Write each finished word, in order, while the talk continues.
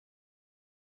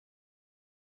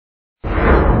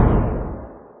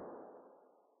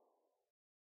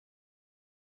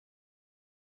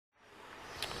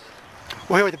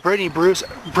We're here with Brittany.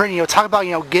 Brittany, talk about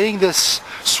getting this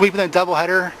sweep in the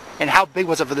doubleheader, and how big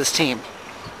was it for this team?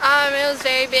 It was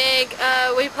very big.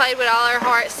 We played with all our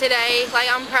hearts today.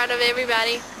 I'm proud of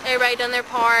everybody. Everybody done their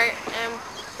part, and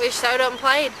we showed up and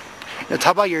played.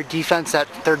 Talk about your defense at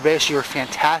third base. You were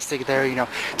fantastic there.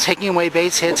 Taking away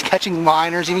base hits, catching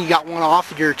liners. Even you got one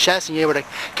off your chest, and you were able to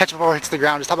catch it before it hits the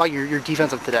ground. Just talk about your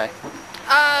defense of today.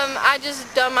 I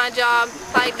just done my job.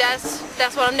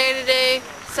 That's what I'm there to do.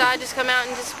 So I just come out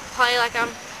and just play like I'm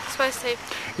supposed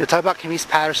to. Talk about Camise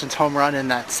Patterson's home run in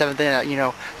that seventh inning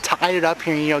that tied it up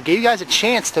here. Gave you guys a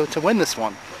chance to win this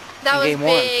one. That was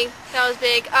big. That was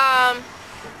big.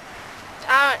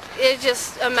 It's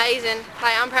just amazing.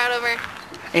 I'm proud of her.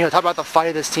 And talk about the fight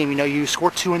of this team. You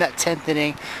scored 2 in that 10th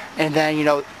inning, and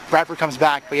then Radford comes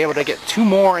back, but you're able to get 2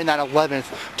 more in that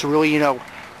 11th to really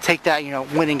take that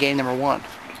winning game number 1.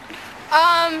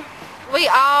 We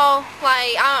all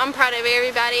I'm proud of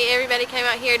everybody. Everybody came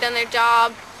out here, done their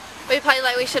job. We played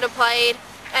like we should have played,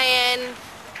 and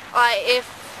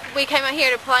if we came out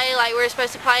here to play like we were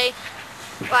supposed to play,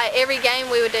 every game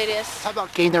we would do this. How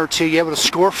about game number 2? You're able to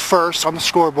score first on the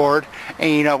scoreboard,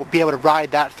 and be able to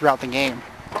ride that throughout the game.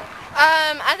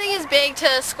 I think it's big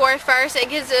to score first. It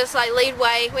gives us lead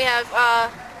way. We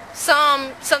have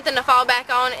something to fall back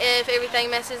on if everything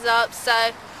messes up. So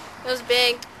it was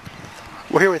big.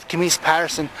 We're here with Camise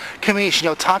Patterson.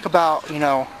 Camise, talk about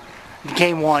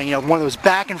game 1. One of those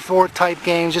back and forth type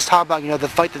games. Just talk about the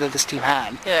fight that this team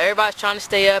had. Yeah, everybody's trying to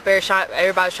stay up.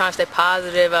 Everybody's trying to stay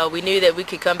positive. We knew that we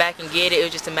could come back and get it. It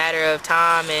was just a matter of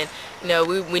time, and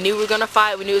we knew we were gonna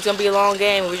fight. We knew it was gonna be a long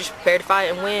game. We were just prepared to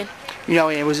fight and win.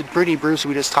 It was Brittany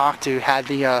we just talked to had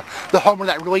the home run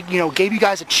that really gave you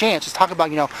guys a chance. Just talk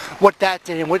about what that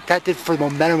did and what that did for the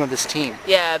momentum of this team.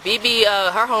 Yeah, BB,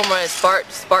 her home run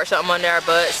sparked something under our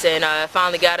butts, and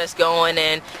finally got us going,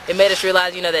 and it made us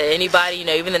realize that anybody,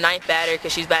 even the 9th batter,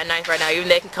 because she's batting 9th right now, even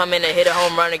they can come in and hit a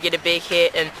home run or get a big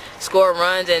hit and score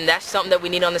runs, and that's something that we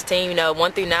need on this team.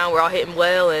 1 through 9 we're all hitting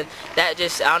well, and that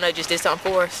just just did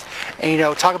something for us. And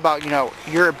talk about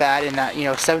your at bat in that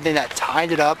 7th inning that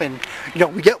tied it up, and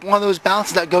we get one of those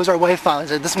bounces that goes our way finally.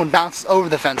 So this one bounces over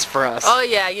the fence for us. Oh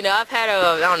yeah, I've had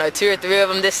I don't know 2 or 3 of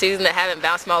them this season that haven't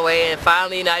bounced my way, and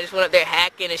finally I just went up there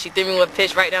hacking, and she threw me one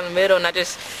pitch right down the middle, and I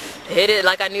just hit it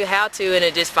like I knew how to, and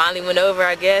it just finally went over,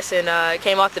 I guess, and it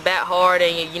came off the bat hard,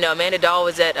 and Amanda Dahl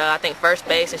was at I think first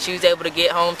base, and she was able to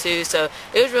get home too, so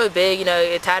it was really big.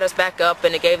 It tied us back up,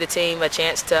 and it gave the team a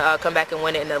chance to come back and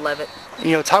win it in the 11th.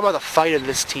 Talk about the fight of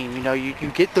this team.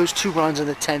 You get those 2 runs in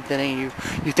the 10th inning.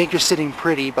 You think you're sitting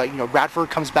pretty, but Radford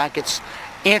comes back,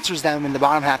 answers them in the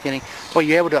bottom half of the inning. But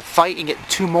you're able to fight and get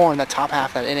 2 more in the top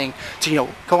half of that inning to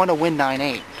go on to win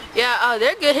 9-8. Yeah,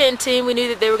 they're a good hitting team. We knew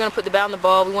that they were going to put the bat on the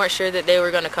ball. We weren't sure that they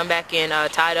were going to come back and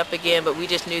tie it up again, but we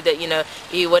just knew that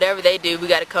whatever they do, we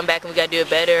got to come back and we got to do it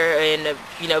better, and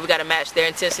we got to match their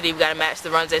intensity. We got to match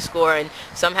the runs they score, and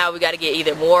somehow we got to get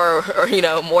either more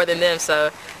or more than them.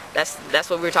 So that's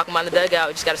what we were talking about in the dugout.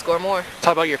 We just got to score more.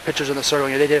 Talk about your pitchers in the circle.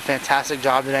 They did a fantastic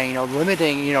job today.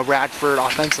 Limiting Radford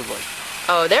offensively.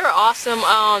 Oh, they were awesome.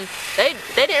 They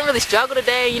didn't really struggle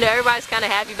today. Everybody's kind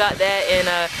of happy about that,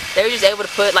 and they were just able to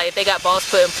put if they got balls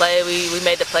put in play, we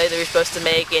made the plays that we were supposed to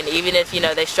make, and even if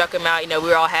they struck them out, we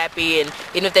were all happy, and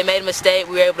even if they made a mistake,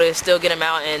 we were able to still get them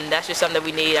out, and that's just something that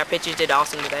we need. Our pitchers did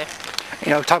awesome today.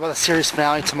 Talk about the series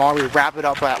finale tomorrow. We wrap it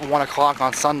up at 1 o'clock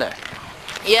on Sunday.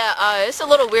 Yeah, it's a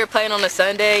little weird playing on a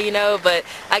Sunday, but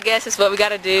I guess it's what we got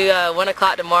to do. 1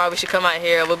 o'clock tomorrow, we should come out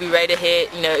here. We'll be ready to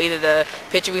hit, either the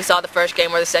pitcher we saw the first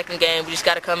game or the second game. We just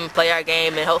got to come and play our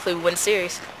game, and hopefully we win the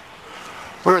series.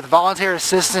 We're with volunteer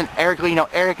assistant Eric.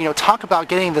 Eric, talk about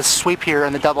getting the sweep here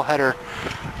in the doubleheader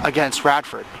against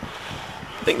Radford.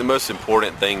 I think the most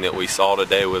important thing that we saw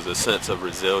today was a sense of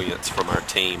resilience from our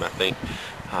team. I think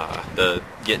the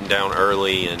getting down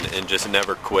early and just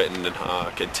never quitting and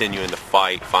continuing to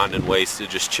fight, finding ways to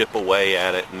just chip away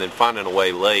at it, and then finding a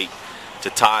way late to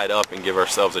tie it up and give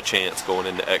ourselves a chance going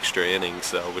into extra innings.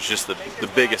 So it was just the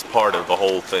biggest part of the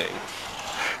whole thing.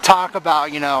 Talk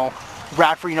about,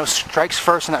 Radford, strikes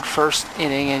first in that first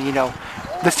inning, and,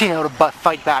 this team able to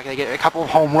fight back. They get a couple of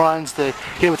home runs to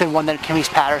get within 1. Then Camise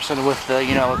Patterson with the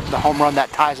home run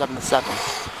that ties up in the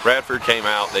 7th. Radford came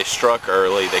out, they struck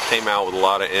early, they came out with a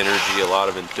lot of energy, a lot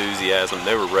of enthusiasm,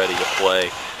 they were ready to play.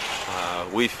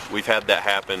 We've had that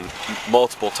happen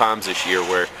multiple times this year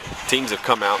where teams have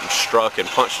come out and struck and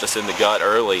punched us in the gut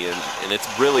early, and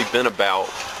it's really been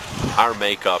about our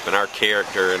makeup and our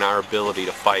character and our ability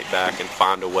to fight back and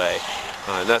find a way.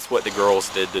 And that's what the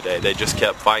girls did today. They just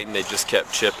kept fighting, they just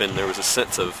kept chipping. There was a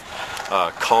sense of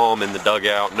calm in the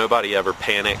dugout. Nobody ever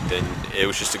panicked, and it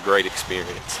was just a great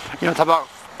experience. Talk about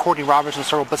Courtney Robertson,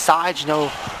 sort of besides, a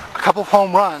couple of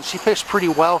home runs, she pitched pretty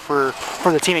well for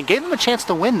the team and gave them a chance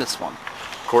to win this one.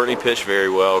 Courtney pitched very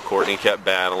well. Courtney kept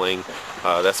battling.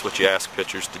 That's what you ask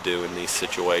pitchers to do in these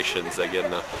situations. They get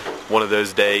in one of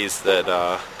those days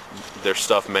that their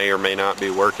stuff may or may not be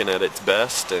working at its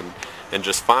best, and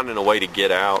just finding a way to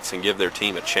get outs and give their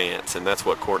team a chance. And that's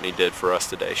what Courtney did for us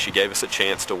today. She gave us a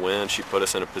chance to win. She put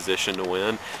us in a position to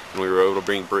win, and we were able to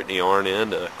bring Brittany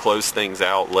in to close things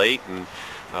out late and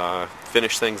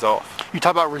finish things off. You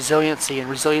talk about resiliency, and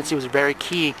resiliency was very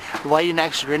key late in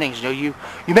extra innings. You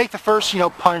make the first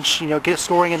punch, get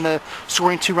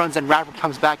scoring 2 runs, and Radford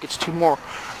comes back, gets 2 more,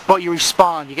 but you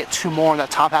respond, you get 2 more in that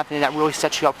top half inning. That really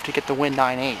sets you up to get the win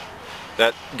 9-8.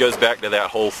 That goes back to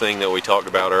that whole thing that we talked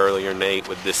about earlier, Nate,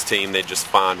 with this team. They just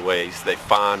find ways. They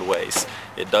find ways.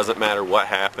 It doesn't matter what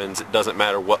happens. It doesn't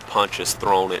matter what punch is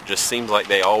thrown. It just seems like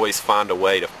they always find a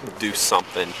way to do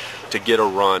something, to get a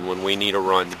run when we need a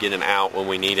run, to get an out when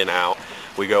we need an out.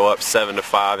 We go up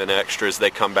 7-5 in extras. They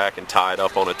come back and tie it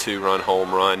up on a 2-run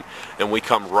home run, and we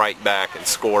come right back and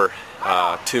score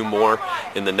 2 more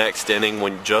in the next inning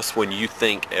when you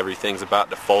think everything's about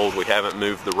to fold. We haven't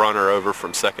moved the runner over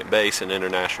from second base in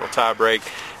international tiebreak,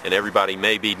 and everybody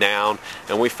may be down,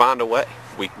 and we find a way.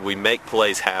 We make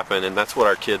plays happen, and that's what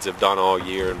our kids have done all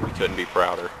year, and we couldn't be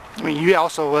prouder. You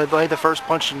also laid the first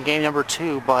punch in game number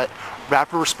 2, but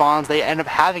Radford responds. They end up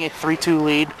having a 3-2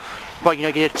 lead, but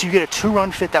you get a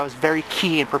 2-run fit that was very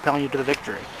key in propelling you to the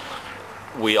victory.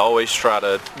 We always try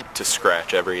to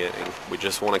scratch every inning. We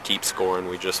just want to keep scoring.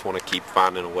 We just want to keep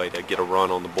finding a way to get a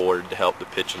run on the board to help the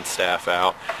pitching staff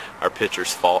out. Our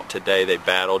pitchers fought today. They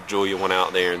battled. Julia went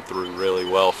out there and threw really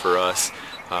well for us.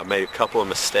 Made a couple of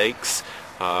mistakes.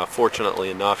 Fortunately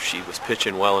enough, she was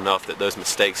pitching well enough that those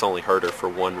mistakes only hurt her for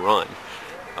 1 run.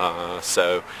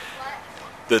 So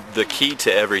the key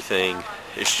to everything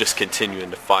is just continuing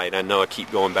to fight. I know I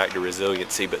keep going back to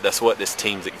resiliency, but that's what this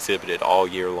team's exhibited all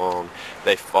year long.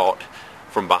 They fought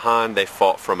from behind, they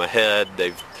fought from ahead,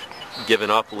 they've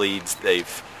given up leads,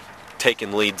 they've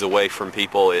taken leads away from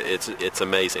people. It's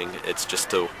amazing. It's just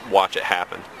to watch it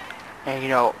happen.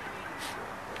 And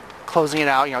closing it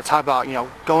out, talk about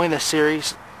going to the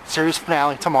series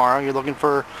finale tomorrow. You're looking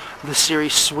for the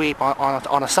series sweep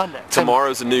on a Sunday.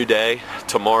 Tomorrow's a new day.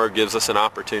 Tomorrow gives us an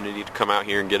opportunity to come out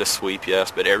here and get a sweep,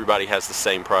 yes, but everybody has the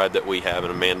same pride that we have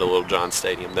in Amanda Littlejohn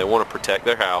Stadium. They want to protect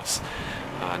their house.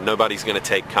 Nobody's going to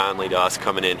take kindly to us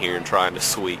coming in here and trying to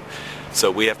sweep. So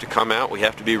we have to come out. We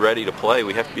have to be ready to play.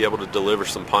 We have to be able to deliver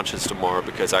some punches tomorrow,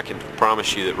 because I can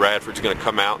promise you that Radford's going to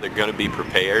come out, they're going to be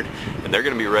prepared, and they're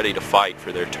going to be ready to fight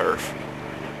for their turf.